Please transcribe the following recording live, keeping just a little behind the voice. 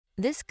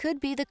This could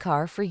be the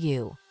car for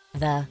you.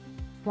 The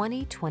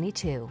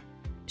 2022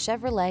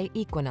 Chevrolet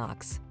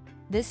Equinox.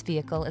 This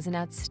vehicle is an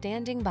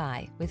outstanding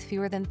buy with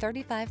fewer than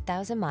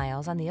 35,000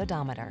 miles on the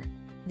odometer.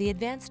 The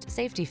advanced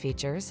safety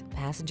features,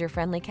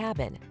 passenger-friendly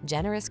cabin,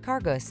 generous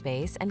cargo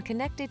space, and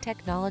connected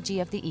technology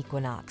of the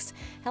Equinox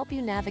help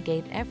you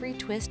navigate every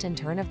twist and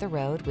turn of the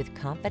road with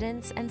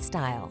confidence and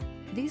style.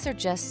 These are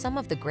just some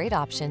of the great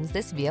options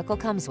this vehicle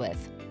comes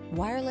with: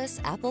 wireless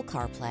Apple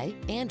CarPlay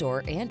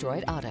and/or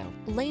Android Auto,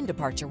 lane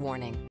departure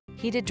warning,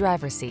 heated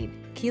driver's seat,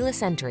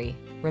 keyless entry,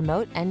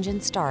 remote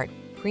engine start,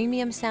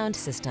 premium sound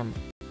system,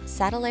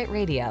 satellite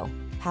radio,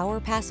 power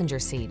passenger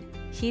seat,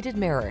 heated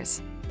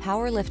mirrors,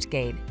 power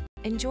liftgate.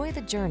 Enjoy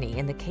the journey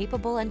in the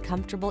capable and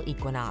comfortable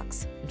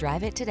Equinox.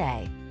 Drive it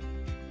today.